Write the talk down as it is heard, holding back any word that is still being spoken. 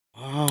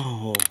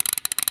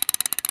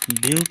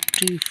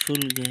Beautiful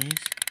guys,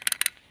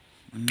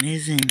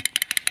 amazing.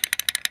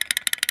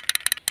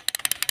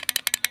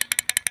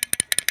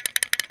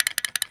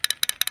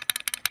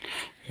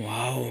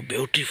 Wow,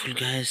 beautiful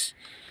guys.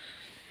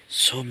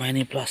 So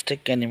many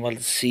plastic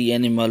animals, sea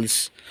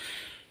animals,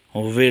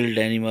 wild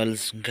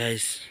animals,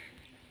 guys.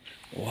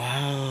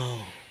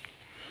 Wow,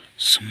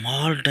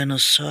 small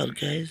dinosaur,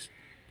 guys.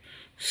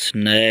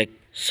 Snake,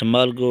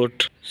 small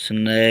goat,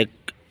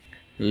 snake,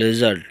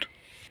 lizard,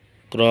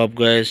 crab,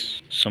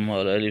 guys.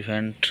 Small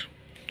elephant,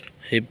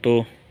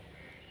 hippo,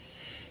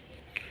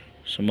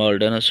 small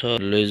dinosaur,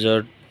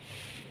 lizard,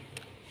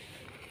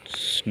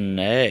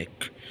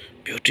 snake.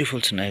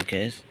 Beautiful snake,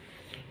 guys.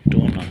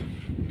 Tuna,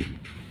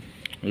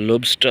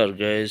 lobster,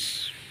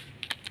 guys.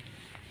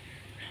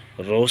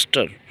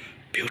 Roaster,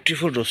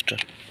 beautiful roaster.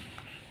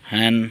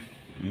 Hen,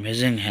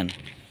 amazing hen.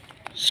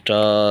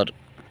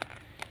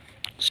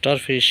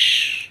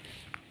 Starfish,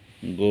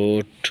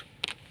 goat,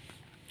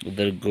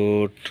 other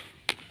goat,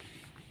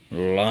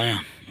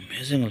 lion,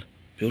 amazing,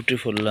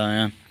 beautiful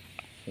lion.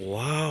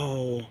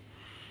 Wow,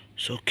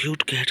 so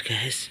cute cat,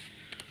 guys.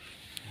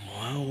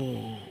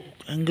 Wow,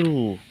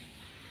 kangaroo,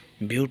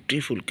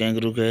 beautiful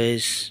kangaroo,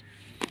 guys.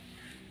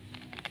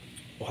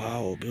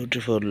 Wow,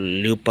 beautiful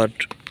leopard,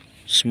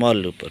 small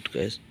leopard,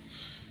 guys.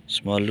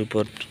 Small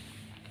leopard,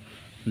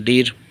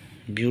 deer,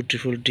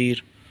 beautiful deer,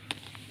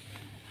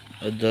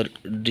 other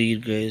deer,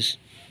 guys.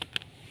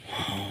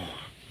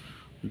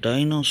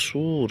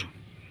 Dinosaur,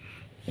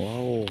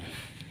 wow,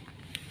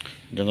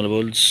 jungle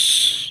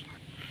bulls,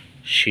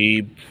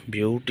 sheep,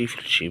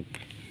 beautiful sheep,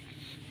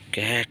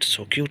 cat,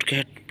 so cute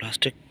cat,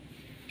 plastic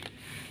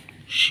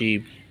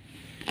sheep.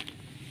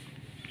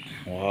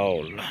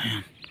 Wow,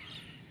 lion,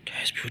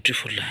 guys,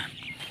 beautiful lion.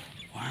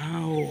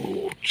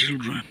 Wow,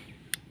 children.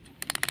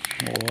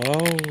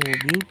 Wow,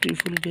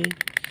 beautiful guys,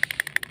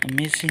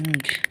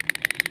 amazing.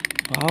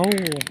 Wow.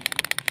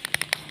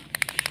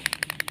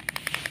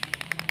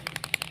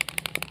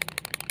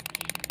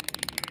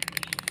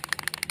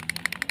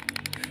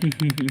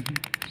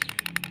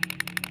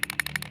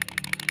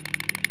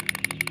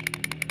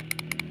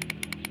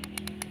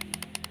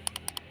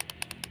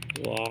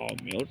 Wow,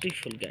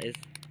 beautiful guys.